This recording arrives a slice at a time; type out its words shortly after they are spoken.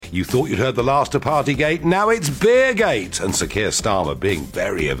You thought you'd heard the last of Partygate, now it's Beergate, and Sir Keir Starmer being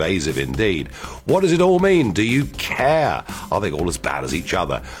very evasive indeed. What does it all mean? Do you care? Are they all as bad as each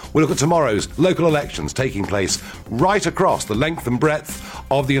other? We'll look at tomorrow's local elections taking place right across the length and breadth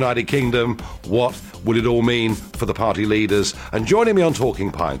of the United Kingdom. What will it all mean for the party leaders? And joining me on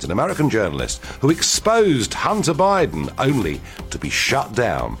Talking Pines, an American journalist who exposed Hunter Biden only to be shut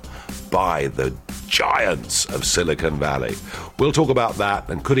down by the giants of Silicon Valley. We'll talk about that,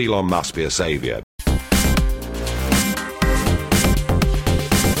 and could Elon Musk be a saviour?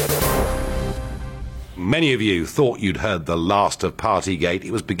 Many of you thought you'd heard the last of Partygate.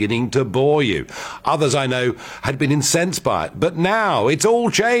 It was beginning to bore you. Others, I know, had been incensed by it. But now it's all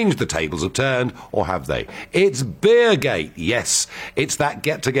changed. The tables have turned, or have they? It's Beergate. Yes, it's that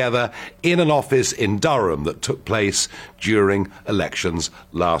get-together in an office in Durham that took place during elections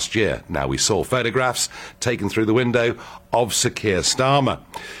last year. Now, we saw photographs taken through the window of Sir Keir Starmer.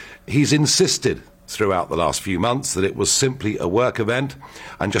 He's insisted throughout the last few months that it was simply a work event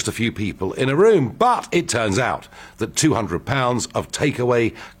and just a few people in a room. But it turns out that £200 of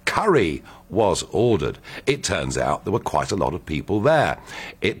takeaway curry was ordered. It turns out there were quite a lot of people there.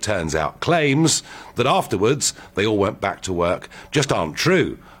 It turns out claims that afterwards they all went back to work just aren't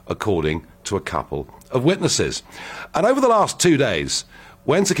true, according to a couple of witnesses. And over the last 2 days,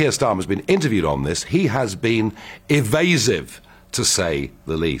 when Sir Keir Starmer has been interviewed on this, he has been evasive, to say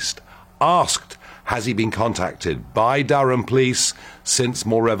the least. Asked, has he been contacted by Durham Police since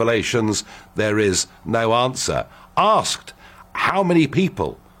more revelations? There is no answer. Asked how many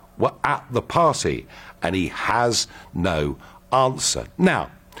people were at the party, and he has no answer. Now,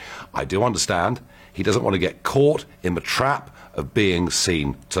 I do understand he doesn't want to get caught in the trap of being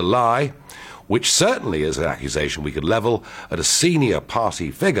seen to lie, which certainly is an accusation we could level at a senior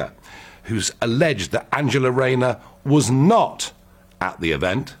party figure who's alleged that Angela Rayner was not at the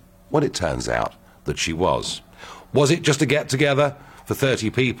event when it turns out that she was. Was it just a get-together for 30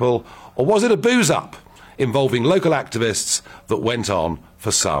 people, or was it a booze-up involving local activists that went on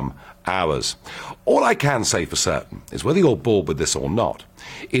for some hours? All I can say for certain is, whether you're bored with this or not,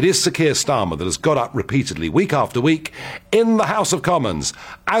 it is Sir Keir Starmer that has got up repeatedly, week after week, in the House of Commons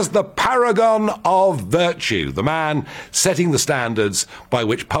as the paragon of virtue, the man setting the standards by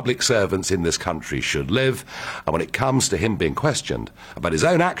which public servants in this country should live. And when it comes to him being questioned about his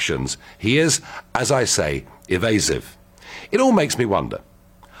own actions, he is, as I say, evasive. It all makes me wonder,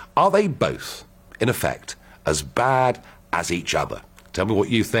 are they both, in effect, as bad as each other? Tell me what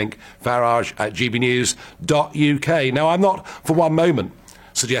you think. Farage at gbnews.uk. Now, I'm not for one moment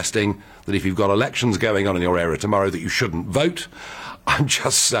suggesting that if you've got elections going on in your area tomorrow that you shouldn't vote. I'm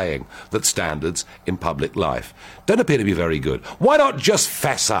just saying that standards in public life don't appear to be very good. Why not just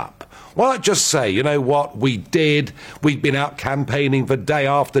fess up? Why not just say, you know what, we've been out campaigning for day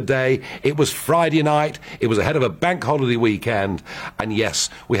after day, it was Friday night, it was ahead of a bank holiday weekend, and yes,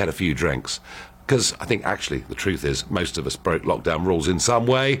 we had a few drinks. Because I think actually the truth is most of us broke lockdown rules in some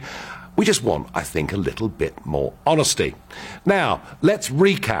way. We just want, I think, a little bit more honesty. Now, let's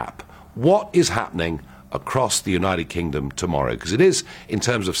recap what is happening across the United Kingdom tomorrow, because it is, in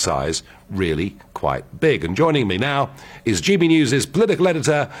terms of size, really quite big. And joining me now is GB News' political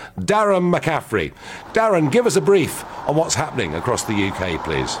editor, Darren McCaffrey. Darren, give us a brief on what's happening across the UK,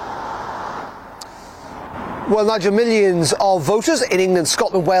 please. Well, Nigel, millions of voters in England,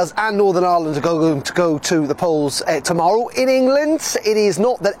 Scotland, Wales and Northern Ireland are going to go to the polls tomorrow. In England, it is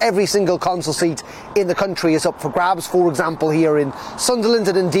not that every single council seat in the country is up for grabs. For example, here in Sunderland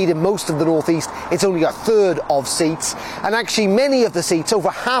and indeed in most of the North East, it's only a third of seats. And actually many of the seats, over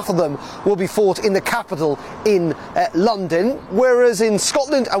half of them, will be fought in the capital in London. Whereas in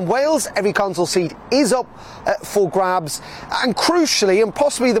Scotland and Wales, every council seat is up for grabs. And crucially, and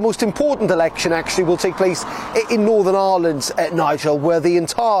possibly the most important election actually, will take place in Northern Ireland, Nigel, where the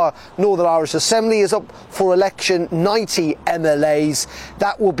entire Northern Irish Assembly is up for election, 90 MLAs.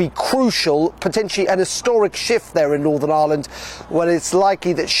 That will be crucial, potentially an historic shift there in Northern Ireland, when it's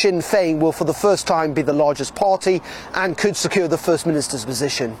likely that Sinn Féin will for the first time be the largest party and could secure the First Minister's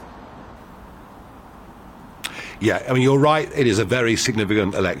position. Yeah, I mean, you're right, it is a very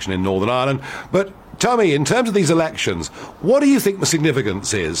significant election in Northern Ireland. But tell me, in terms of these elections, what do you think the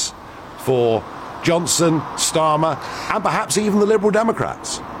significance is for Johnson, Starmer, and perhaps even the Liberal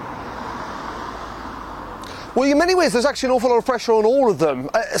Democrats? Well, in many ways, there's actually an awful lot of pressure on all of them.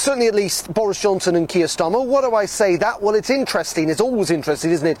 Certainly, at least Boris Johnson and Keir Starmer. What do I say that? Well, it's interesting. It's always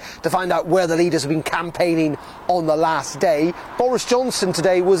interesting, isn't it, to find out where the leaders have been campaigning on the last day. Boris Johnson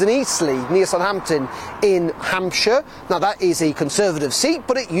today was in Eastleigh, near Southampton, in Hampshire. Now, that is a Conservative seat,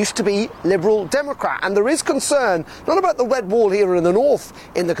 but it used to be Liberal Democrat. And there is concern, not about the red wall here in the north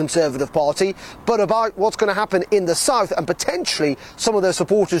in the Conservative Party, but about what's going to happen in the south and potentially some of their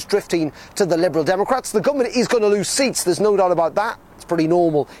supporters drifting to the Liberal Democrats. The government is going to lose seats, there's no doubt about that. It's pretty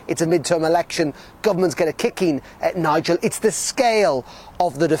normal. It's a midterm election. Governments get a kicking at Nigel. It's the scale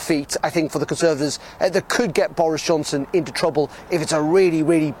of the defeat, I think, for the Conservatives that could get Boris Johnson into trouble if it's a really,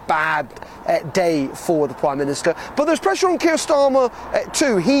 really bad day for the Prime Minister. But there's pressure on Keir Starmer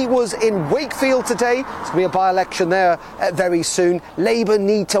too. He was in Wakefield today. There's going to be a by-election there very soon. Labour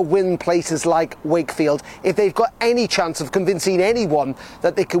need to win places like Wakefield if they've got any chance of convincing anyone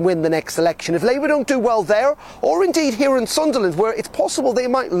that they can win the next election. If Labour don't do well there, or indeed here in Sunderland, where it's possible they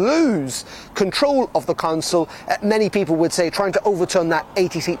might lose control of the council, many people would say trying to overturn that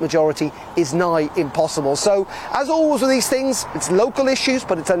 80-seat majority is nigh impossible. So, as always with these things, it's local issues,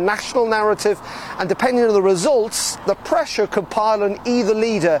 but it's a national narrative, and depending on the results, the pressure could pile on either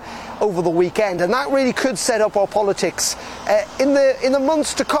leader over the weekend, and that really could set up our politics in the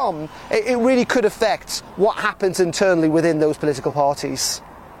months to come. It really could affect what happens internally within those political parties.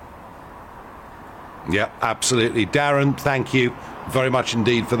 Yeah, absolutely. Darren, thank you very much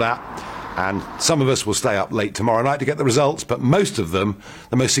indeed for that. And some of us will stay up late tomorrow night to get the results, but most of them,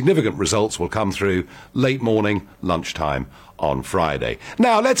 the most significant results, will come through late morning, lunchtime on Friday.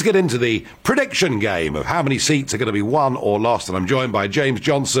 Now, let's get into the prediction game of how many seats are going to be won or lost. And I'm joined by James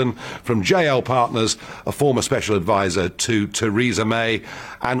Johnson from JL Partners, a former special advisor to Theresa May,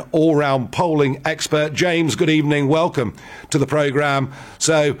 an all-round polling expert. James, good evening. Welcome to the programme.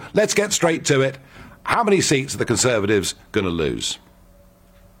 So let's get straight to it. How many seats are the Conservatives going to lose?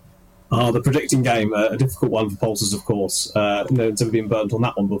 The predicting game, a difficult one for pollsters, of course. No one's ever been burnt on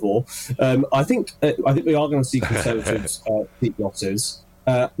that one before. I think we are going to see Conservatives seat losses.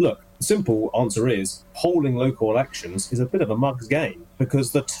 Look, the simple answer is polling local elections is a bit of a mug's game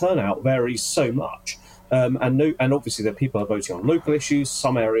because the turnout varies so much. And obviously the people are voting on local issues.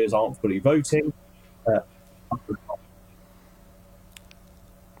 Some areas aren't fully voting. Others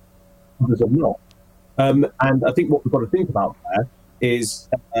are not. And I think what we've got to think about there is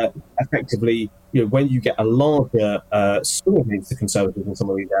effectively, when you get a larger swing against the Conservatives in some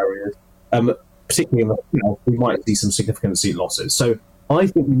of these areas, particularly in the south, we might see some significant seat losses. So I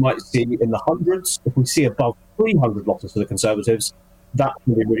think we might see in the hundreds. If we see above 300 losses for the Conservatives, that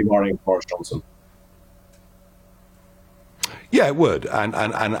can be really worrying for Boris Johnson. Yeah, it would. And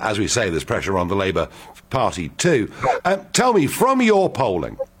as we say, there's pressure on the Labour Party too. Tell me, from your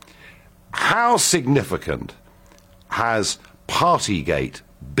polling, how significant has Partygate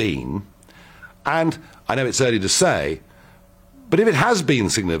been? And I know it's early to say, but if it has been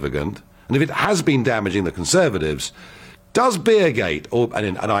significant, and if it has been damaging the Conservatives, does Beergate,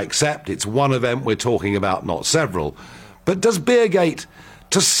 and I accept it's one event we're talking about, not several, but does Beergate,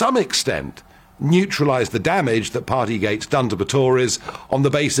 to some extent, neutralise the damage that Partygate's done to the Tories on the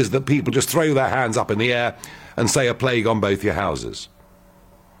basis that people just throw their hands up in the air and say a plague on both your houses?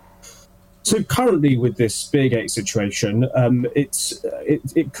 So currently with this Beergate situation,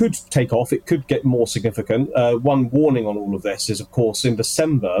 it could take off. It could get more significant. One warning on all of this is, of course, in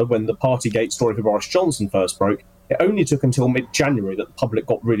December, when the Partygate story for Boris Johnson first broke, it only took until mid-January that the public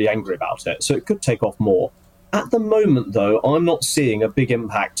got really angry about it. So it could take off more. At the moment, though, I'm not seeing a big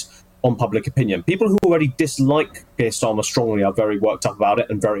impact on public opinion. People who already dislike Keir Starmer strongly are very worked up about it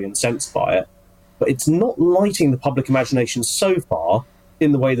and very incensed by it. But it's not lighting the public imagination so far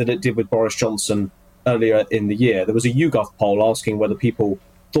in the way that it did with Boris Johnson earlier in the year. There was a YouGov poll asking whether people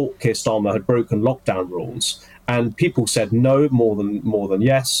thought Keir Starmer had broken lockdown rules, and people said no more than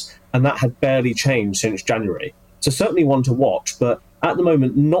yes, and that had barely changed since January. So certainly one to watch, but at the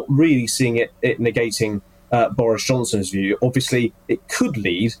moment not really seeing it negating Boris Johnson's view. Obviously, it could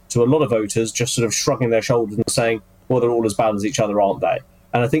lead to a lot of voters just sort of shrugging their shoulders and saying, well, they're all as bad as each other, aren't they?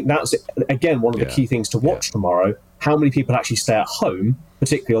 And I think that's, again, one of the key things to watch tomorrow, how many people actually stay at home,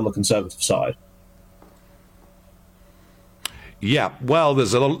 particularly on the Conservative side. Yeah, well,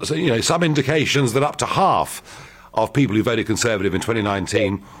 there's some indications that up to half of people who voted Conservative in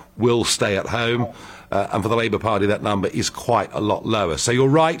 2019 will stay at home. And for the Labour Party, that number is quite a lot lower. So you're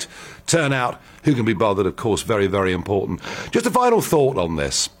right, turnout, who can be bothered, of course, very, very important. Just a final thought on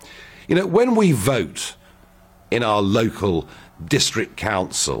this. When we vote in our local district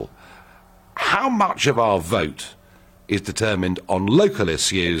council, how much of our vote is determined on local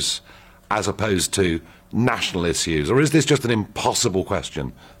issues as opposed to national issues, or is this just an impossible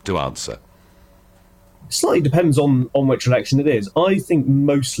question to answer? Slightly depends on which election it is. I think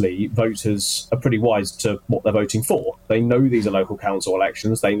mostly voters are pretty wise to what they're voting for. They know these are local council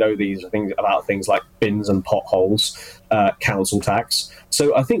elections. They know these are things like bins and potholes, council tax.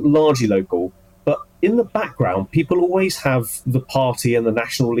 So I think largely local. But in the background, people always have the party and the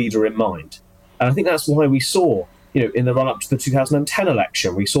national leader in mind. And I think that's why we saw, in the run-up to the 2010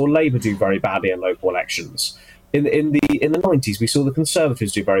 election, we saw Labour do very badly in local elections. In the 90s, we saw the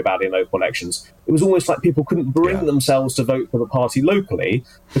Conservatives do very badly in local elections. It was almost like people couldn't bring themselves to vote for the party locally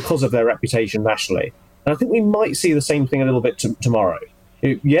because of their reputation nationally. And I think we might see the same thing a little bit tomorrow.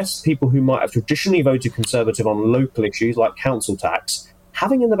 Yes, people who might have traditionally voted Conservative on local issues like council tax,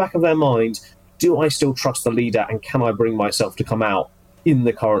 having in the back of their mind, do I still trust the leader and can I bring myself to come out in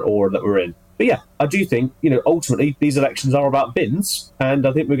the current order that we're in? But yeah, I do think, ultimately these elections are about bins, and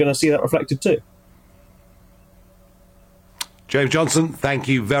I think we're going to see that reflected too. James Johnson, thank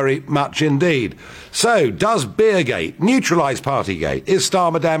you very much indeed. So, does Beergate neutralise Partygate? Is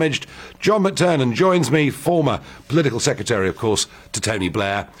Starmer damaged? John McTernan joins me, former political secretary, of course, to Tony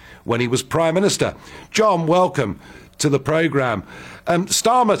Blair when he was Prime Minister. John, welcome to the programme.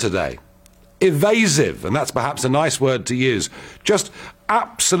 Starmer today, evasive, and that's perhaps a nice word to use, just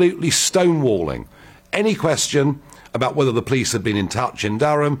absolutely stonewalling any question about whether the police had been in touch in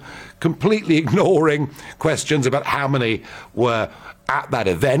Durham, completely ignoring questions about how many were at that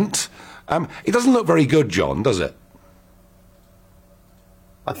event. It doesn't look very good, John, does it?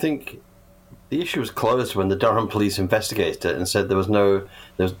 I think the issue was closed when the Durham police investigated it and said there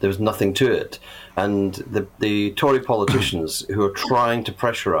was nothing to it. And the Tory politicians who are trying to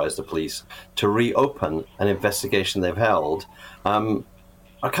pressurise the police to reopen an investigation they've held are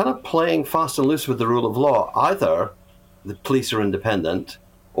kind of playing fast and loose with the rule of law. Either the police are independent,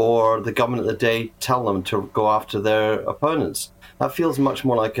 or the government of the day tell them to go after their opponents. That feels much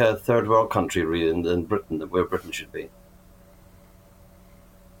more like a third world country really than Britain, where Britain should be.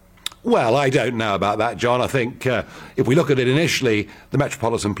 Well, I don't know about that, John. I think if we look at it initially, the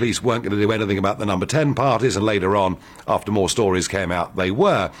Metropolitan Police weren't going to do anything about the number 10 parties, and later on, after more stories came out, they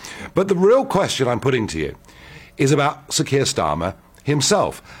were. But the real question I'm putting to you is about Sir Keir Starmer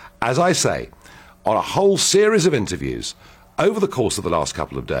himself. As I say, on a whole series of interviews over the course of the last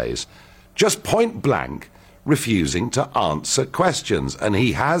couple of days, just point blank refusing to answer questions. And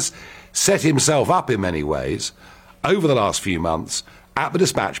he has set himself up in many ways over the last few months at the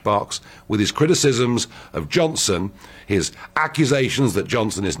dispatch box with his criticisms of Johnson, his accusations that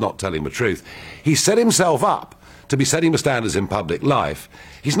Johnson is not telling the truth. He set himself up to be setting the standards in public life.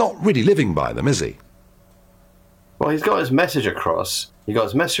 He's not really living by them, is he? Well, he's got his message across. He got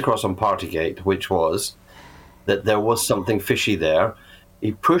his message across on Partygate, which was that there was something fishy there.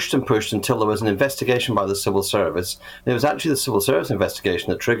 He pushed and pushed until there was an investigation by the civil service. And it was actually the civil service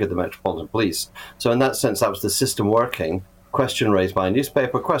investigation that triggered the Metropolitan Police. So in that sense, that was the system working. Question raised by a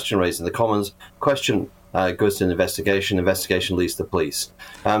newspaper, question raised in the Commons, question goes to an investigation, investigation leads to the police.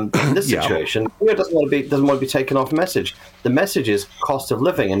 In this situation, Keir doesn't want to be taken off message. The message is cost of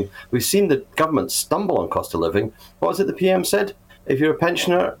living, and we've seen the government stumble on cost of living. What was it the PM said? If you're a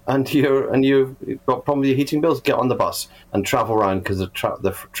pensioner and you've got problem with your heating bills, get on the bus and travel around because the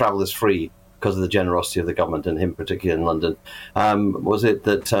travel is free because of the generosity of the government, and him particularly in London. Was it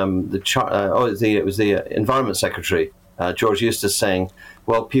that it was the Environment Secretary, George Eustace, saying,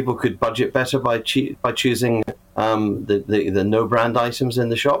 well, people could budget better by choosing the no-brand items in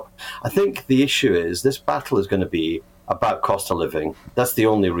the shop? I think the issue is this battle is going to be about cost of living. That's the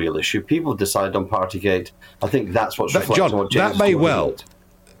only real issue. People decide on Partygate. I think that's what's reflected John, on what James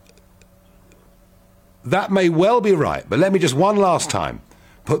that may well be right, but let me just one last time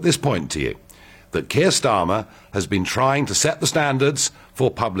put this point to you, that Keir Starmer has been trying to set the standards for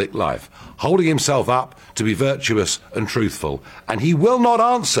public life, holding himself up to be virtuous and truthful, and he will not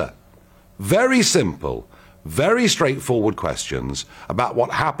answer very simple, very straightforward questions about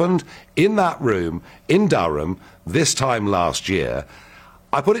what happened in that room in Durham this time last year.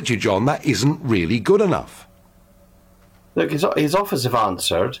 I put it to you, John, that isn't really good enough. Look, his office have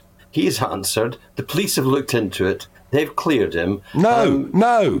answered. He's answered. The police have looked into it. They've cleared him. No.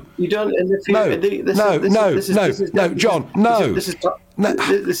 You don't. John, no.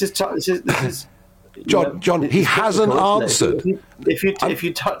 John, he hasn't answered. If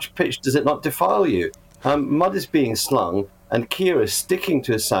you touch pitch, does it not defile you? Mud is being slung, and Keir is sticking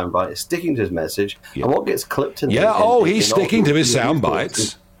to his soundbite, sticking to his message. Yeah. And what gets clipped in he's sticking to his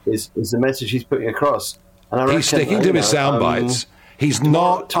soundbites. Is the message he's putting across. And I reckon, he's sticking to his soundbites. He's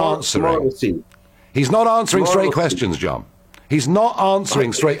not answering. He's not answering straight questions, John. He's not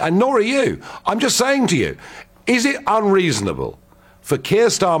answering straight, and nor are you. I'm just saying to you, is it unreasonable for Keir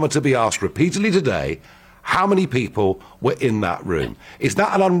Starmer to be asked repeatedly today how many people were in that room? Is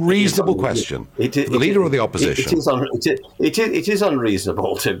that an unreasonable question for the Leader of the Opposition? It is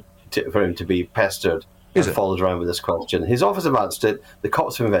unreasonable for him to be pestered and followed around with this question. His office have answered it, the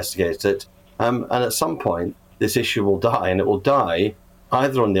cops have investigated it, and at some point this issue will die, and it will die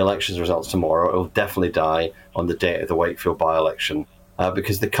either on the elections results tomorrow, or it will definitely die on the date of the Wakefield by-election,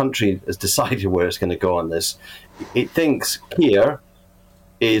 because the country has decided where it's going to go on this. It thinks Keir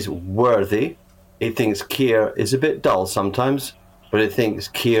is worthy. It thinks Keir is a bit dull sometimes, but it thinks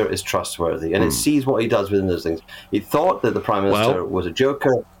Keir is trustworthy, and it sees what he does within those things. It thought that the Prime Minister was a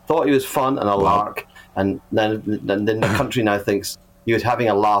joker, thought he was fun and a lark, and then the country now thinks he was having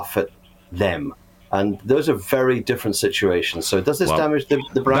a laugh at them. And those are very different situations. So does this damage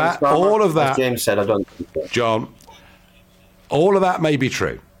the brand? All of that, as James said, I don't think so. John, all of that may be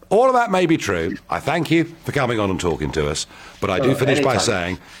true. All of that may be true. I thank you for coming on and talking to us. But I do finish by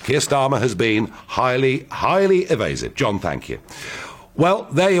saying Keir Starmer has been highly, highly evasive. John, thank you. Well,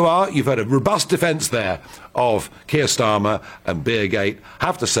 there you are. You've had a robust defence there of Keir Starmer and Beergate. I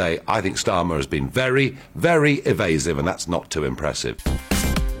have to say, I think Starmer has been very, very evasive, and that's not too impressive.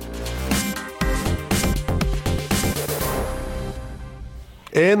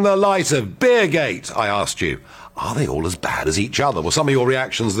 In the light of Beergate, I asked you, are they all as bad as each other? Well, some of your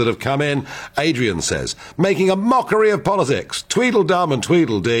reactions that have come in. Adrian says, making a mockery of politics. Tweedledum and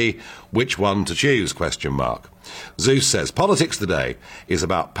Tweedledee. Which one to choose? ? Zeus says, politics today is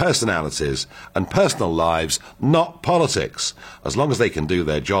about personalities and personal lives, not politics. As long as they can do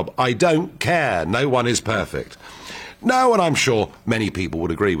their job, I don't care. No one is perfect. No, and I'm sure many people would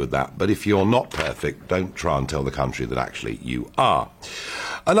agree with that. But if you're not perfect, don't try and tell the country that actually you are.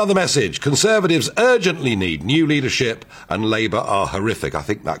 Another message. Conservatives urgently need new leadership and Labour are horrific. I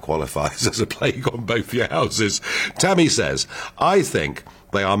think that qualifies as a plague on both your houses. Tammy says, I think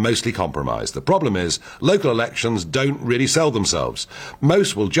they are mostly compromised. The problem is local elections don't really sell themselves.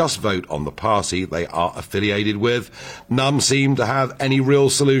 Most will just vote on the party they are affiliated with. None seem to have any real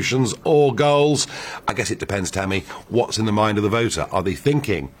solutions or goals. I guess it depends, Tammy, what's in the mind of the voter. Are they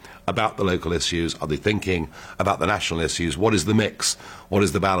thinking about the local issues? Are they thinking about the national issues? What is the mix? What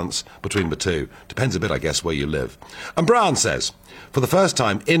is the balance between the two? Depends a bit, I guess, where you live. And Brian says, for the first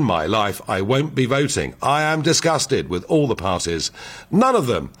time in my life, I won't be voting. I am disgusted with all the parties. None of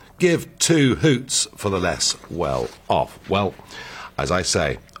them give two hoots for the less well off. Well, as I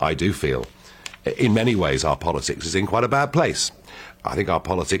say, I do feel in many ways our politics is in quite a bad place. I think our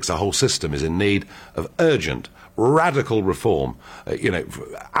politics, our whole system is in need of urgent, radical reform,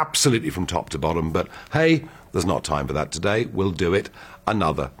 absolutely from top to bottom. But hey, there's not time for that today. We'll do it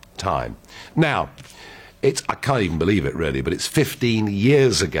another time. Now, I can't even believe it really, but it's 15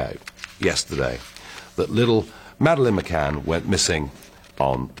 years ago yesterday that little Madeleine McCann went missing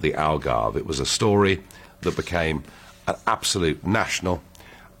on the Algarve. It was a story that became an absolute national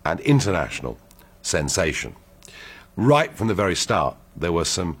and international sensation. Right from the very start, there were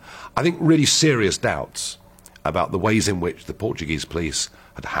some, I think, really serious doubts about the ways in which the Portuguese police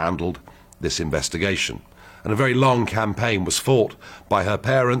had handled this investigation. And a very long campaign was fought by her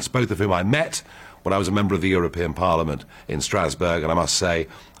parents, both of whom I met when I was a member of the European Parliament in Strasbourg, and I must say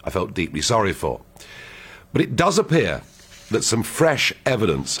I felt deeply sorry for. But it does appear that some fresh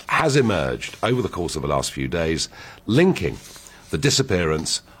evidence has emerged over the course of the last few days linking the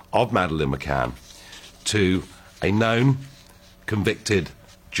disappearance of Madeleine McCann to a known, convicted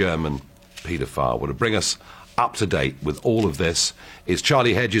German paedophile. Well, to bring us up to date with all of this is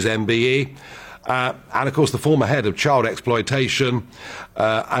Charlie Hedges, MBE, and of course the former head of child exploitation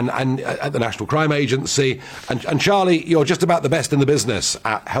and at the National Crime Agency. And Charlie, you're just about the best in the business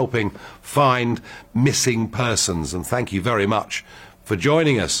at helping find missing persons, and thank you very much for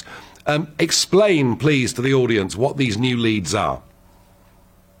joining us. Explain, please, to the audience what these new leads are.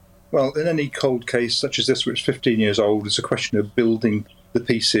 Well, in any cold case such as this, which is 15 years old, it's a question of building the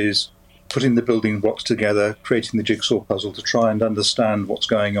pieces, putting the building blocks together, creating the jigsaw puzzle to try and understand what's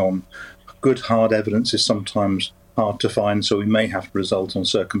going on. Good, hard evidence is sometimes hard to find, so we may have to result on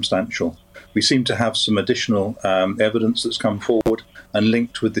circumstantial. We seem to have some additional evidence that's come forward and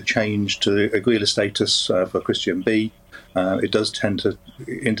linked with the change to the Aguila status for Christian B. It does tend to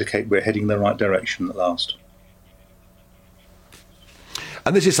indicate we're heading in the right direction at last.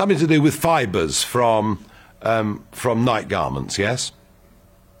 And this is something to do with fibres from night garments, yes?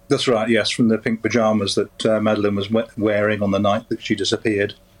 That's right, yes, from the pink pyjamas that Madeleine was wearing on the night that she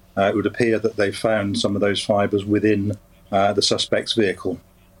disappeared. It would appear that they found some of those fibres within the suspect's vehicle.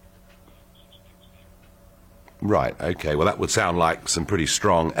 Right, OK. Well, that would sound like some pretty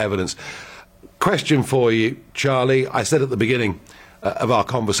strong evidence. Question for you, Charlie. I said at the beginning of our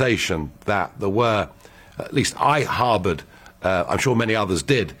conversation that there were, at least I harboured, I'm sure many others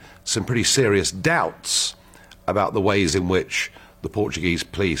did, some pretty serious doubts about the ways in which the Portuguese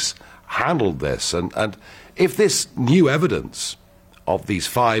police handled this. And if this new evidence of these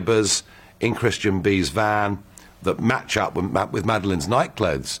fibres in Christian B's van that match up with Madeleine's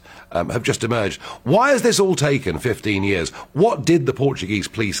nightclothes have just emerged, why has this all taken 15 years? What did the Portuguese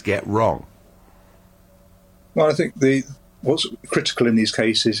police get wrong? Well, I think what's critical in these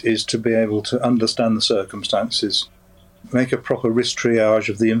cases is to be able to understand the circumstances, make a proper risk triage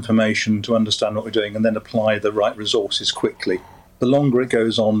of the information to understand what we're doing, and then apply the right resources quickly. The longer it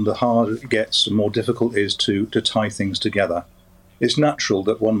goes on, the harder it gets, the more difficult it is to tie things together. It's natural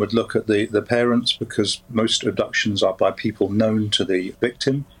that one would look at the parents, because most abductions are by people known to the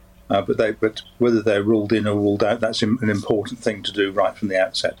victim, but whether they're ruled in or ruled out, that's an important thing to do right from the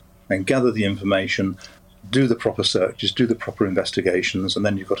outset. And gather the information, do the proper searches, do the proper investigations, and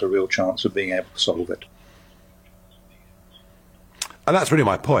then you've got a real chance of being able to solve it. And that's really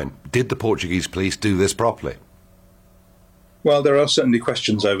my point. Did the Portuguese police do this properly? Well, there are certainly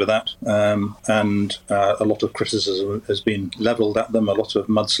questions over that, and a lot of criticism has been levelled at them, a lot of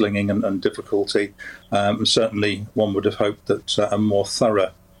mudslinging and difficulty. Certainly one would have hoped that a more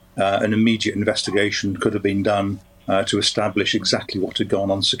thorough and immediate investigation could have been done to establish exactly what had gone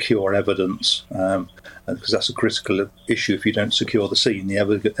on, secure evidence, because that's a critical issue. If you don't secure the scene, the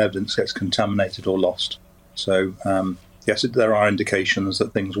evidence gets contaminated or lost. So, yes, there are indications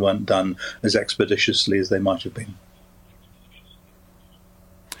that things weren't done as expeditiously as they might have been.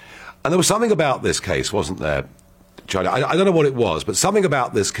 And there was something about this case, wasn't there, Charlie? I don't know what it was, but something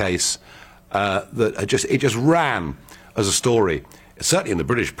about this case that it just ran as a story, certainly in the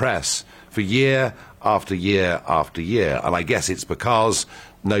British press, for year after year after year. And I guess it's because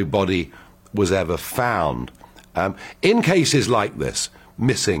no body was ever found. In cases like this,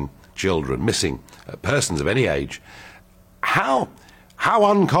 missing children, missing persons of any age, how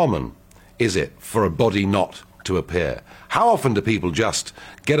uncommon is it for a body not to appear? How often do people just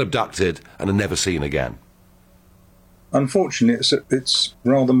get abducted and are never seen again? Unfortunately, it's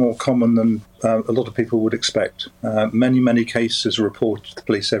rather more common than a lot of people would expect. Many cases are reported to the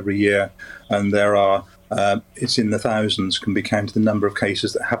police every year, and there are, it's in the thousands, can be counted the number of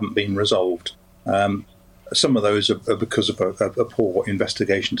cases that haven't been resolved. Some of those are because of a poor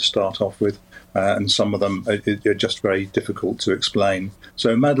investigation to start off with, and some of them are just very difficult to explain.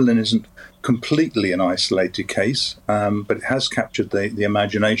 So Madeleine isn't completely an isolated case, but it has captured the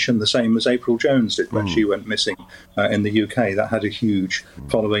imagination, the same as April Jones did when she went missing in the UK. That had a huge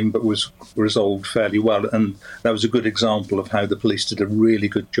following, but was resolved fairly well. And that was a good example of how the police did a really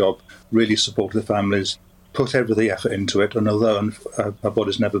good job, really supported the families, put every the effort into it, and although a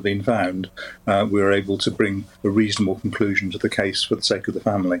body's never been found, we were able to bring a reasonable conclusion to the case for the sake of the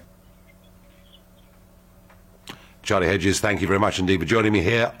family. Charlie Hedges, thank you very much indeed for joining me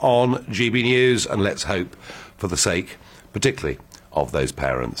here on GB News, and let's hope, for the sake, particularly of those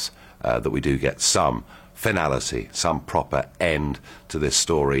parents, that we do get some finality, some proper end to this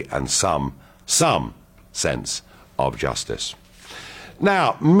story, and some sense of justice.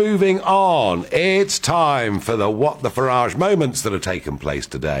 Now, moving on, it's time for the What the Farage moments that have taken place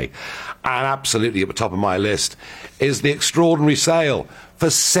today. And absolutely at the top of my list is the extraordinary sale for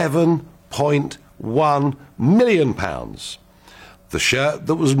 £7.1 million. The shirt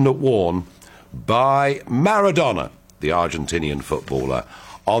that was worn by Maradona, the Argentinian footballer,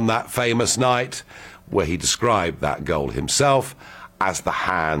 on that famous night where he described that goal himself as the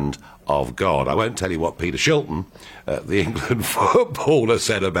hand of God. I won't tell you what Peter Shilton, the England footballer,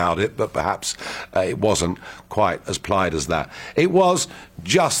 said about it, but perhaps it wasn't quite as plied as that. It was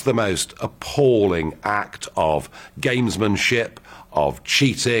just the most appalling act of gamesmanship, of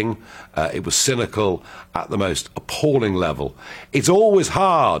cheating. It was cynical at the most appalling level. It's always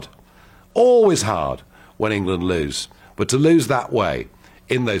hard when England lose, but to lose that way,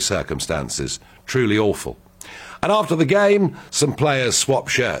 in those circumstances, truly awful. And after the game, some players swapped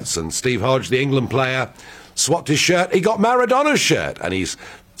shirts, and Steve Hodge, the England player, swapped his shirt. He got Maradona's shirt, and he's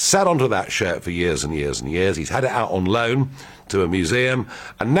sat onto that shirt for years and years and years. He's had it out on loan to a museum,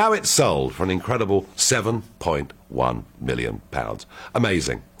 and now it's sold for an incredible £7.1 million.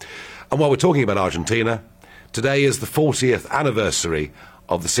 Amazing. And while we're talking about Argentina, today is the 40th anniversary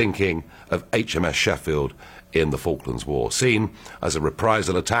of the sinking of HMS Sheffield in the Falklands War, seen as a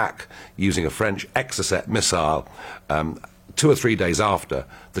reprisal attack using a French Exocet missile 2 or 3 days after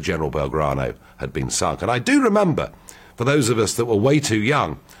the General Belgrano had been sunk. And I do remember, for those of us that were way too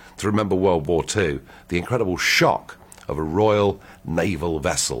young to remember World War II, the incredible shock of a Royal Naval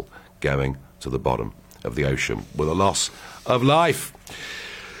vessel going to the bottom of the ocean with a loss of life.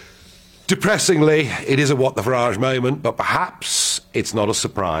 Depressingly, it is a what the Farage moment, but perhaps it's not a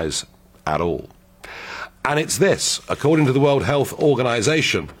surprise at all. And it's this: according to the World Health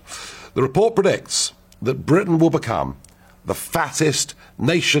Organization, the report predicts that Britain will become the fattest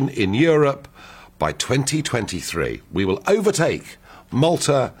nation in Europe by 2023. We will overtake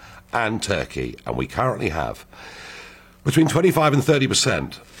Malta and Turkey, and we currently have between 25 and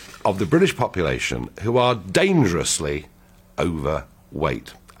 30% of the British population who are dangerously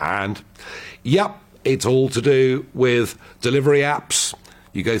overweight. And, yep, it's all to do with delivery apps.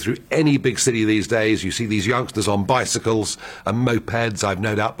 You go through any big city these days, you see these youngsters on bicycles and mopeds. I've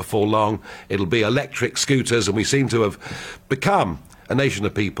no doubt before long it'll be electric scooters, and we seem to have become a nation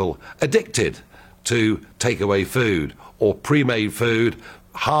of people addicted to takeaway food or pre-made food,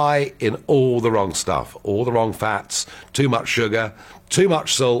 high in all the wrong stuff, all the wrong fats, too much sugar, too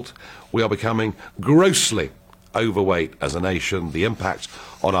much salt. We are becoming grossly overweight as a nation. The impact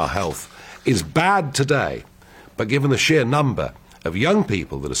on our health is bad today, but given the sheer number of young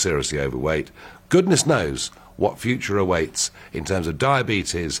people that are seriously overweight, goodness knows what future awaits in terms of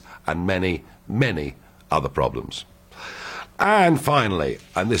diabetes and many, many other problems. And finally,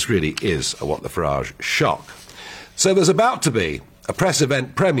 and this really is a What the Farage shock, so there's about to be a press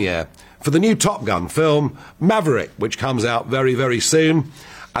event premiere for the new Top Gun film, Maverick, which comes out very, very soon,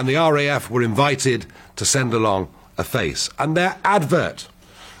 and the RAF were invited to send along a face. And their advert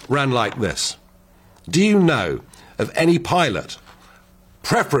ran like this: do you know of any pilot,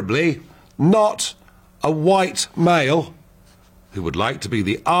 preferably not a white male, who would like to be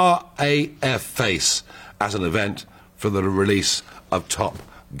the RAF face at an event for the release of Top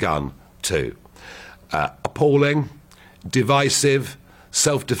Gun 2? Appalling, divisive,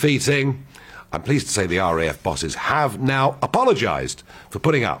 self-defeating. I'm pleased to say the RAF bosses have now apologised for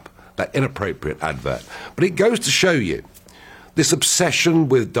putting up that inappropriate advert. But it goes to show you this obsession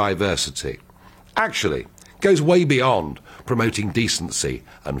with diversity actually goes way beyond promoting decency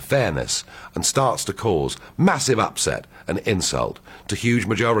and fairness and starts to cause massive upset and insult to huge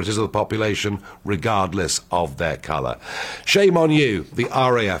majorities of the population, regardless of their colour. Shame on you, the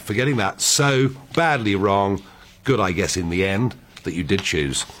RAF, for getting that so badly wrong. Good, I guess, in the end, that you did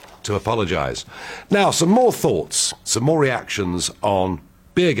choose to apologise. Now, some more thoughts, some more reactions on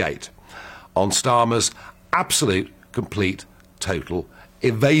Beergate, on Starmer's absolute, complete, total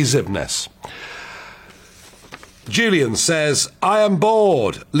evasiveness. Julian says, I am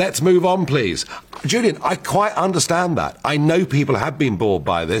bored. Let's move on, please. Julian, I quite understand that. I know people have been bored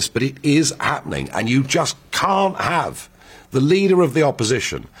by this, but it is happening, and you just can't have the leader of the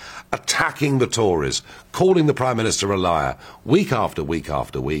opposition attacking the Tories, calling the Prime Minister a liar week after week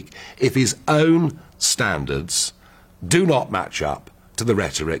after week, if his own standards do not match up to the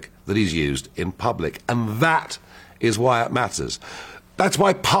rhetoric that he's used in public. And that is why it matters. That's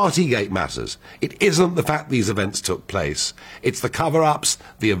why Partygate matters. It isn't the fact these events took place. It's the cover-ups,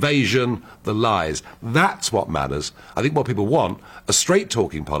 the evasion, the lies. That's what matters. I think what people want are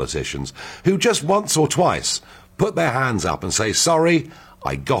straight-talking politicians who just once or twice put their hands up and say, sorry,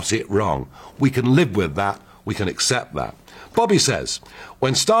 I got it wrong. We can live with that. We can accept that. Bobby says,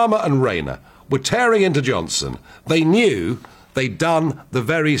 when Starmer and Rayner were tearing into Johnson, they knew they'd done the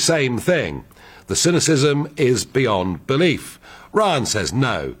very same thing. The cynicism is beyond belief. Ryan says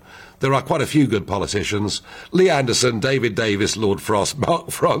no. There are quite a few good politicians. Lee Anderson, David Davis, Lord Frost,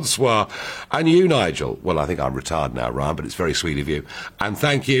 Mark Francois, and you, Nigel. Well, I think I'm retired now, Ryan, but it's very sweet of you. And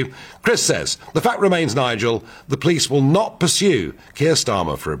thank you. Chris says, the fact remains, Nigel, the police will not pursue Keir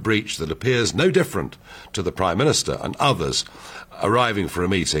Starmer for a breach that appears no different to the Prime Minister and others arriving for a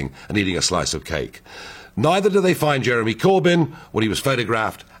meeting and eating a slice of cake. Neither do they find Jeremy Corbyn when he was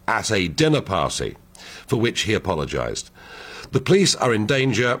photographed at a dinner party, for which he apologised. The police are in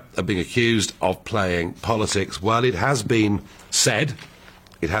danger of being accused of playing politics. Well, it has been said,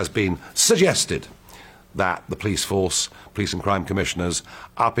 it has been suggested that the police force, police and crime commissioners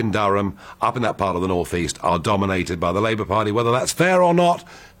up in Durham, up in that part of the North East, are dominated by the Labour Party. Whether that's fair or not,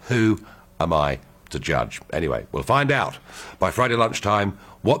 who am I to judge? Anyway, we'll find out by Friday lunchtime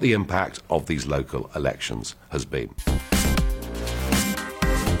what the impact of these local elections has been.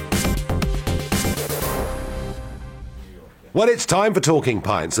 Well, it's time for Talking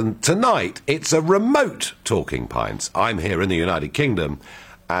Pints, and tonight it's a remote Talking Pints. I'm here in the United Kingdom,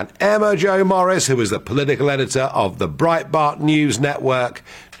 and Emma Jo Morris, who is the political editor of the Breitbart News Network,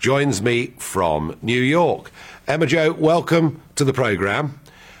 joins me from New York. Emma Jo, welcome to the programme.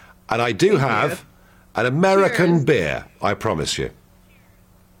 And I do have an American beer, I promise you.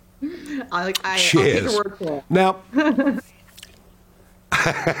 I'll take Cheers. your word for it. Now,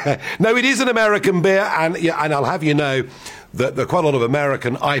 no, it is an American beer, and I'll have you know that there are quite a lot of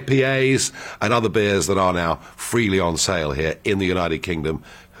American IPAs and other beers that are now freely on sale here in the United Kingdom.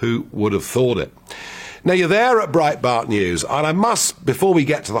 Who would have thought it? Now, you're there at Breitbart News, and I must, before we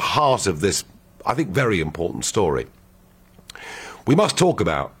get to the heart of this, I think, very important story, we must talk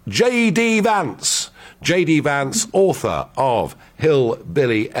about J.D. Vance. J.D. Vance, author of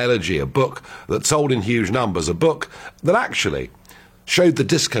Hillbilly Elegy, a book that sold in huge numbers, a book that actually showed the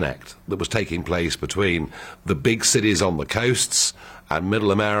disconnect that was taking place between the big cities on the coasts and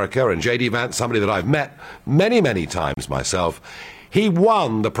middle America. And J.D. Vance, somebody that I've met many, many times myself, he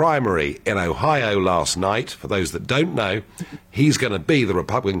won the primary in Ohio last night. For those that don't know, he's going to be the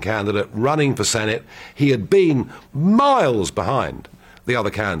Republican candidate running for Senate. He had been miles behind the other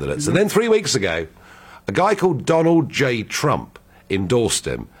candidates. And then 3 weeks ago, a guy called Donald J. Trump endorsed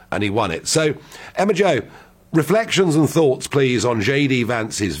him, and he won it. So, Emma Jo, reflections and thoughts, please, on J.D.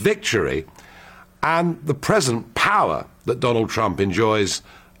 Vance's victory and the present power that Donald Trump enjoys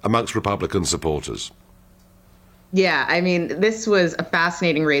amongst Republican supporters. Yeah, I mean, this was a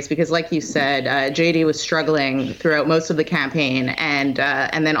fascinating race because, like you said, JD was struggling throughout most of the campaign, and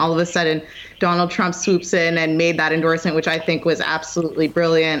then all of a sudden, Donald Trump swoops in and made that endorsement, which I think was absolutely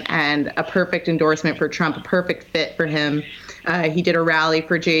brilliant and a perfect endorsement for Trump, a perfect fit for him. He did a rally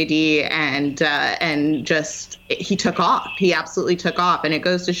for JD, and just he took off. He absolutely took off, and it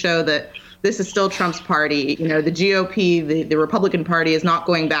goes to show that this is still Trump's party. You know, the GOP, the Republican Party, is not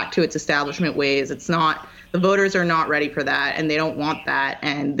going back to its establishment ways. It's not. The voters are not ready for that, and they don't want that.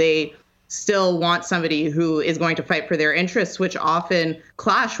 And they still want somebody who is going to fight for their interests, which often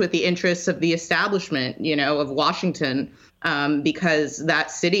clash with the interests of the establishment, you know, of Washington, because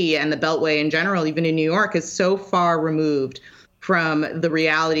that city and the Beltway in general, even in New York, is so far removed from the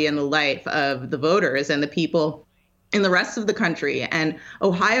reality and the life of the voters and the people in the rest of the country. And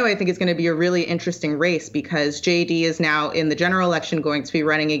Ohio, I think, is going to be a really interesting race because JD is now in the general election going to be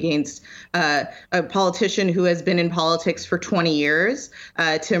running against a politician who has been in politics for 20 years,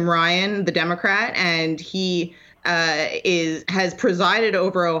 Tim Ryan, the Democrat, and he has presided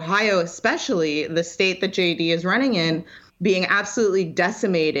over Ohio, especially the state that JD is running in, being absolutely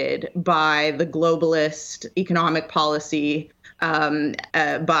decimated by the globalist economic policy,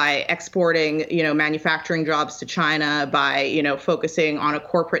 by exporting, you know, manufacturing jobs to China, by, you know, focusing on a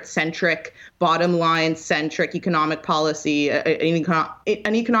corporate-centric, bottom-line-centric economic policy,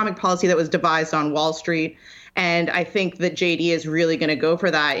 an economic policy that was devised on Wall Street. And I think that JD is really going to go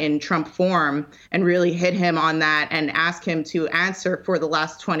for that in Trump form and really hit him on that and ask him to answer for the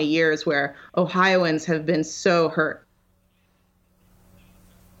last 20 years where Ohioans have been so hurt.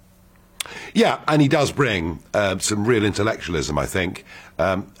 Yeah, and he does bring some real intellectualism, I think.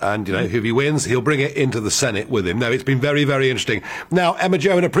 And, you know, if he wins, he'll bring it into the Senate with him. No, it's been very, very interesting. Now, Emma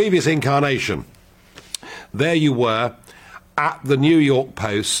Jo, in a previous incarnation, there you were at the New York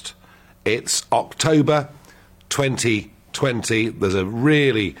Post. It's October 2020. There's a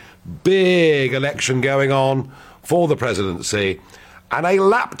really big election going on for the presidency. And a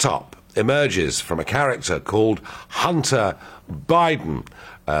laptop emerges from a character called Hunter Biden,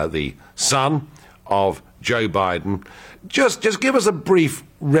 the son of Joe Biden. Just give us a brief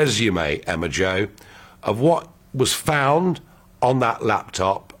resume, Emma Jo, of what was found on that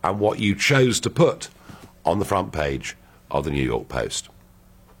laptop and what you chose to put on the front page of the New York Post.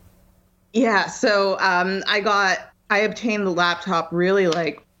 Yeah, so I obtained the laptop really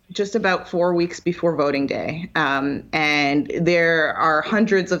like just about 4 weeks before voting day. And there are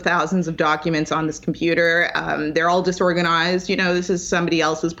hundreds of thousands of documents on this computer. They're all disorganized. You know, this is somebody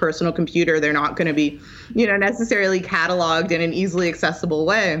else's personal computer. They're not going to be, you know, necessarily cataloged in an easily accessible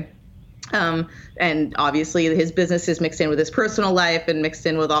way. And obviously his business is mixed in with his personal life and mixed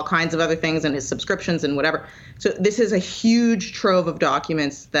in with all kinds of other things and his subscriptions and whatever. So this is a huge trove of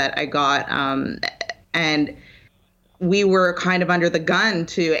documents that I got. And we were kind of under the gun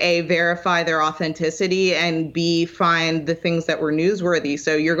to A, verify their authenticity, and B, find the things that were newsworthy.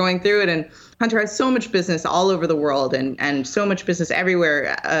 So you're going through it, and Hunter has so much business all over the world and so much business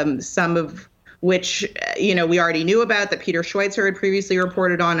everywhere, some of which, you know, we already knew about, that Peter Schweitzer had previously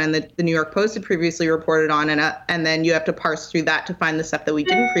reported on and that the New York Post had previously reported on. And then you have to parse through that to find the stuff that we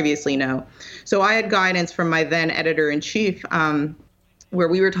didn't previously know. So I had guidance from my then editor-in-chief, where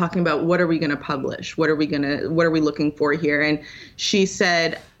we were talking about what are we going to publish? What are we looking for here? And she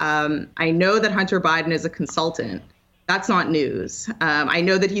said, I know that Hunter Biden is a consultant. That's not news. I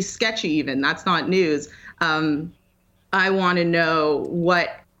know that he's sketchy even. That's not news. I want to know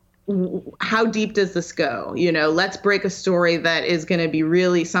what how deep does this go? Let's break a story that is going to be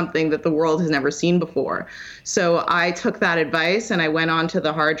really something that the world has never seen before. So I took that advice and I went onto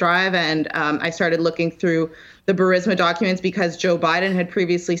the hard drive and I started looking through the Burisma documents, because Joe Biden had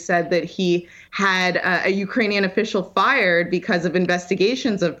previously said that he had a Ukrainian official fired because of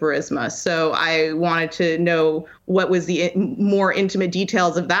investigations of Burisma. So I wanted to know what was the more intimate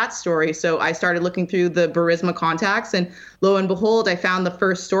details of that story. So I started looking through the Burisma contacts, and lo and behold, I found the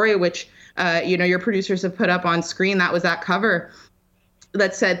first story, which your producers have put up on screen. That was that cover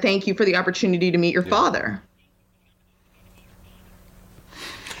that said, "Thank you for the opportunity to meet your father."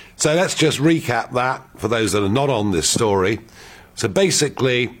 So let's just recap that for those that are not on this story. So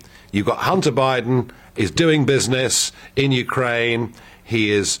basically, you've got Hunter Biden is doing business in Ukraine.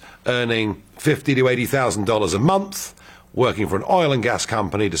 He is earning $50,000 to $80,000 a month, working for an oil and gas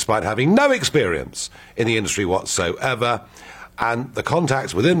company despite having no experience in the industry whatsoever. And the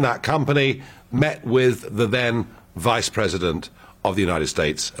contacts within that company met with the then Vice President of the United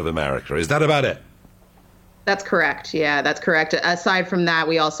States of America. Is that about it? That's correct. Yeah, that's correct. Aside from that,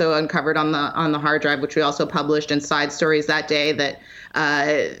 we also uncovered on the hard drive, which we also published in Side Stories that day, that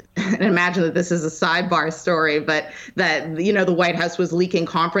and imagine that this is a sidebar story, but that the White House was leaking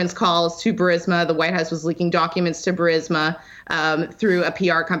conference calls to Burisma. The White House was leaking documents to Burisma through a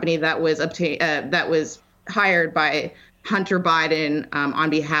PR company that was hired by Hunter Biden on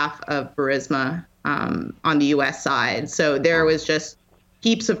behalf of Burisma on the U.S. side. So there was just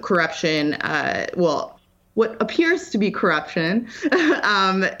heaps of corruption. What appears to be corruption,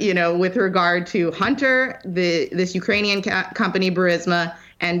 with regard to Hunter, this Ukrainian company Burisma,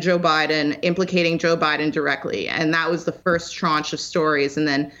 and Joe Biden, implicating Joe Biden directly. And that was the first tranche of stories. And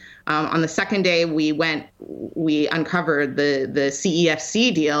then on the second day, we uncovered the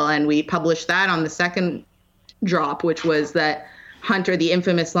CEFC deal, and we published that on the second drop, which was that Hunter, the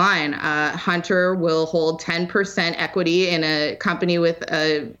infamous line, Hunter will hold 10% equity in a company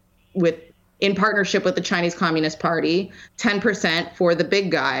in partnership with the Chinese Communist Party, 10% for the big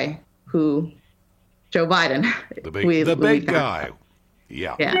guy, Joe Biden. The big guy.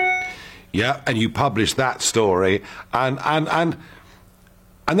 Yeah. Yeah, and you published that story, and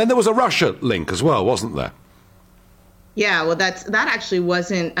then there was a Russia link as well, wasn't there? Yeah, well, that actually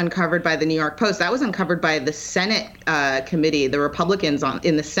wasn't uncovered by the New York Post. That was uncovered by the Senate committee. The Republicans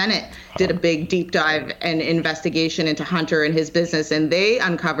in the Senate did a big deep dive and investigation into Hunter and his business, and they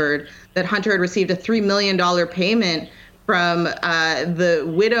uncovered that Hunter had received a $3 million payment from the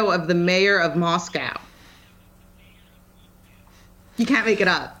widow of the mayor of Moscow. You can't make it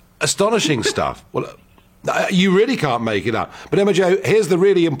up. Astonishing stuff. Well, you really can't make it up. But Emma Jo, here's the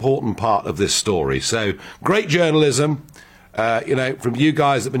really important part of this story. So great journalism, from you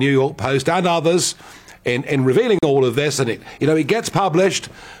guys at the New York Post and others in revealing all of this. And it gets published,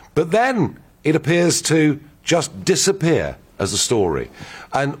 but then it appears to just disappear as a story.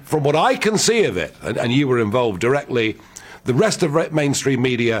 And from what I can see of it, and you were involved directly, the rest of mainstream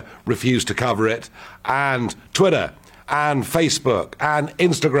media refused to cover it, and Twitter and Facebook and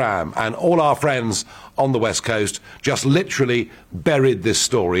Instagram and all our friends on the West Coast just literally buried this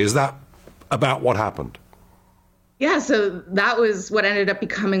story. Is that about what happened? Yeah, so that was what ended up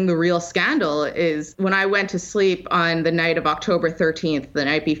becoming the real scandal. Is when I went to sleep on the night of October 13th, the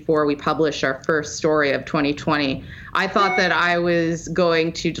night before we published our first story of 2020, I thought that I was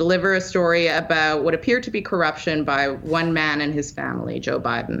going to deliver a story about what appeared to be corruption by one man and his family, Joe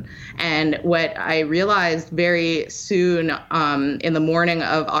Biden. And what I realized very soon in the morning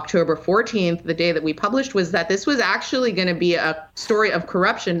of October 14th, the day that we published, was that this was actually going to be a story of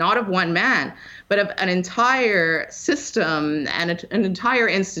corruption, not of one man, but of an entire system and an entire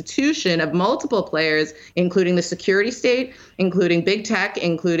institution of multiple players, including the security state, including big tech,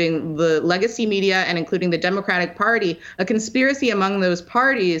 including the legacy media, and including the Democratic Party, a conspiracy among those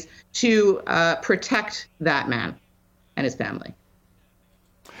parties to protect that man and his family.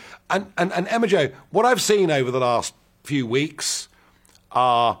 And Emma Jo, what I've seen over the last few weeks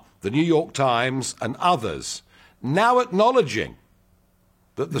are the New York Times and others now acknowledging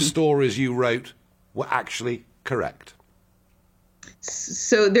that the stories you wrote were actually correct.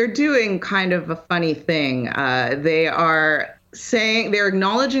 So they're doing kind of a funny thing. They're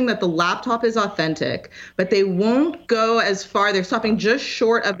acknowledging that the laptop is authentic, but they won't go as far. They're stopping just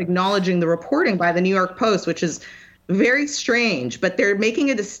short of acknowledging the reporting by the New York Post, which is very strange, but they're making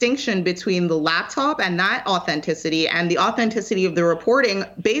a distinction between the laptop and that authenticity and the authenticity of the reporting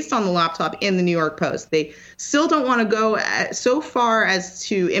based on the laptop in the New York Post. They still don't want to go so far as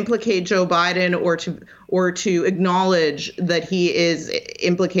to implicate Joe Biden or to acknowledge that he is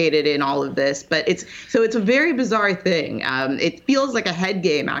implicated in all of this. But it's a very bizarre thing. It feels like a head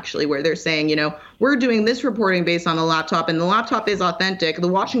game, actually, where they're saying, we're doing this reporting based on the laptop, and the laptop is authentic. The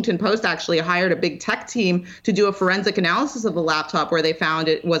Washington Post actually hired a big tech team to do a forensic analysis of the laptop where they found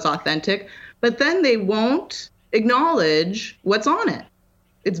it was authentic, but then they won't acknowledge what's on it.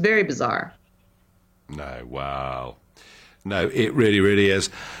 It's very bizarre. No, wow. No, it really, really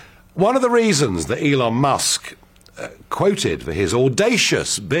is. One of the reasons that Elon Musk quoted for his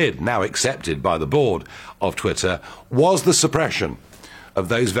audacious bid, now accepted by the board of Twitter, was the suppression of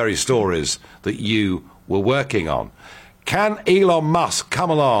those very stories that you were working on. Can Elon Musk come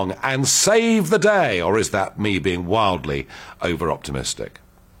along and save the day, or is that me being wildly over-optimistic?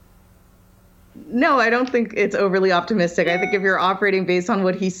 No, I don't think it's overly optimistic. I think if you're operating based on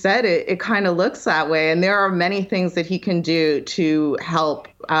what he said, it kind of looks that way. And there are many things that he can do to help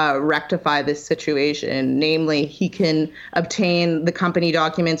rectify this situation. Namely, he can obtain the company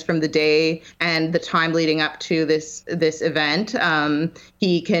documents from the day and the time leading up to this event.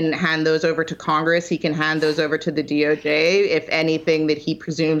 He can hand those over to Congress. He can hand those over to the DOJ if anything that he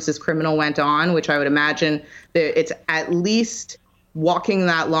presumes is criminal went on, which I would imagine that it's at least walking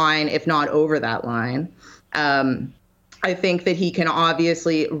that line, if not over that line. I think that he can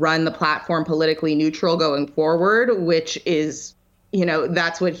obviously run the platform politically neutral going forward, which is,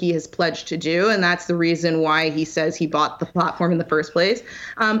 that's what he has pledged to do. And that's the reason why he says he bought the platform in the first place.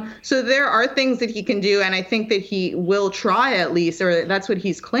 So there are things that he can do. And I think that he will try at least, or that's what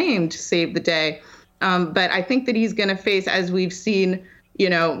he's claimed, to save the day. But I think that he's going to face, as we've seen,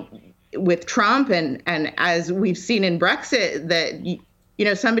 with Trump and as we've seen in Brexit,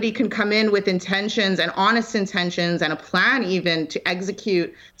 that somebody can come in with intentions and honest intentions and a plan even to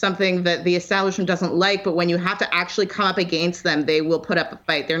execute something that the establishment doesn't like, but when you have to actually come up against them, they will put up a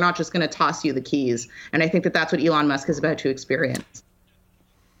fight. They're not just going to toss you the keys. And I think that that's what Elon Musk is about to experience.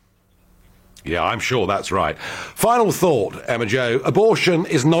 Yeah, I'm sure that's right. Final thought, Emma Jo. Abortion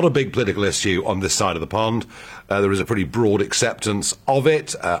is not a big political issue on this side of the pond. There is a pretty broad acceptance of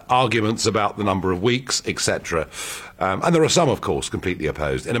it, arguments about the number of weeks, etc. And there are some, of course, completely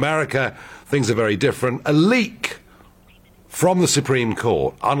opposed. In America, things are very different. A leak from the Supreme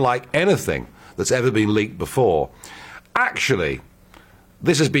Court, unlike anything that's ever been leaked before. Actually,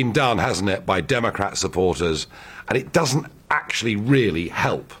 this has been done, hasn't it, by Democrat supporters, and it doesn't actually really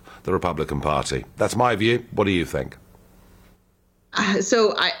help the Republican Party. That's my view. What do you think?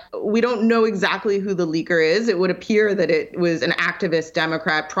 So we don't know exactly who the leaker is. It would appear that it was an activist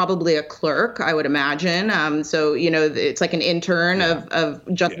Democrat, probably a clerk, I would imagine. So, it's like an intern of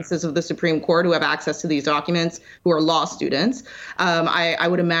justices of the Supreme Court who have access to these documents, who are law students. I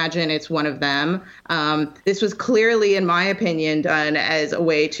would imagine it's one of them. This was clearly, in my opinion, done as a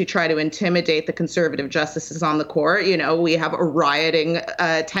way to try to intimidate the conservative justices on the court. We have a rioting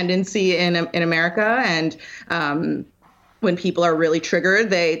tendency in America, and when people are really triggered,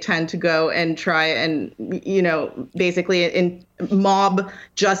 they tend to go and try and, basically mob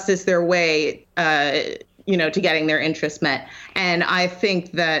justice their way, to getting their interests met. And I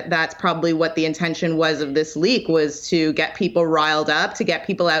think that that's probably what the intention was of this leak, was to get people riled up, to get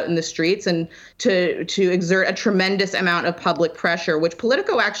people out in the streets, and to exert a tremendous amount of public pressure, which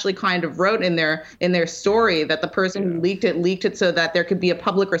Politico actually kind of wrote in their story, that the person who leaked it so that there could be a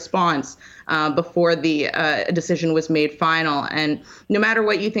public response before the decision was made final. And no matter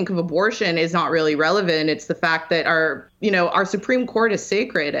what you think of abortion is not really relevant. It's the fact that our Supreme Court is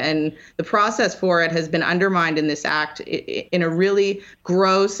sacred, and the process for it has been undermined in this act in a really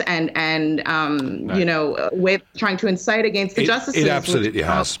gross and way of trying to incite against the justices. It absolutely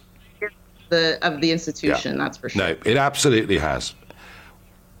has. Of the institution, that's for sure. No, it absolutely has.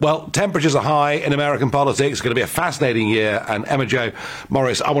 Well, temperatures are high in American politics. It's going to be a fascinating year. And Emma Jo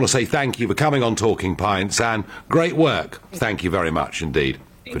Morris, I want to say thank you for coming on Talking Pints, and great work. Thank you very much indeed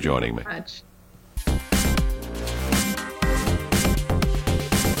for joining me. Much.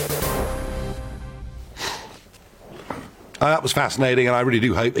 That was fascinating, and I really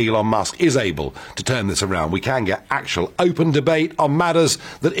do hope Elon Musk is able to turn this around. We can get actual open debate on matters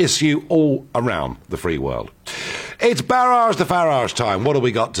that issue all around the free world. It's Barrage to Farage time. What have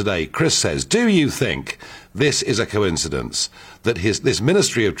we got today? Chris says, do you think this is a coincidence that this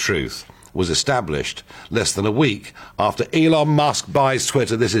Ministry of Truth was established less than a week after Elon Musk buys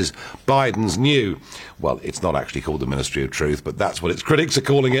Twitter. This is Biden's new, well, it's not actually called the Ministry of Truth, but that's what its critics are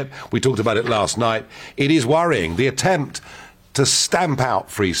calling it. We talked about it last night. It is worrying. The attempt to stamp out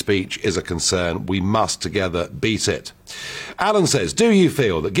free speech is a concern. We must together beat it. Alan says, do you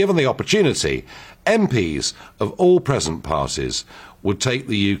feel that given the opportunity, MPs of all present parties would take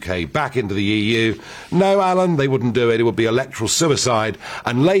the UK back into the EU? No, Alan, they wouldn't do it. It would be electoral suicide,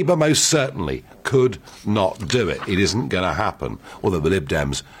 and Labour most certainly could not do it. It isn't going to happen, although the Lib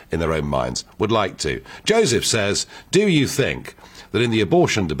Dems, in their own minds, would like to. Joseph says, do you think that in the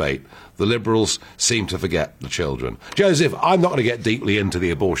abortion debate, the Liberals seem to forget the children? Joseph, I'm not going to get deeply into the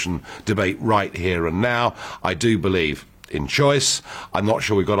abortion debate right here and now. I do believe in choice. I'm not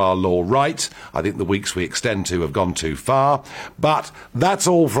sure we've got our law right. I think the weeks we extend to have gone too far. But that's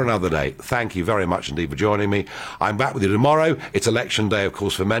all for another day. Thank you very much indeed for joining me. I'm back with you tomorrow. It's election day, of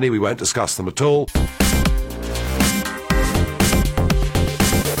course, for many. We won't discuss them at all.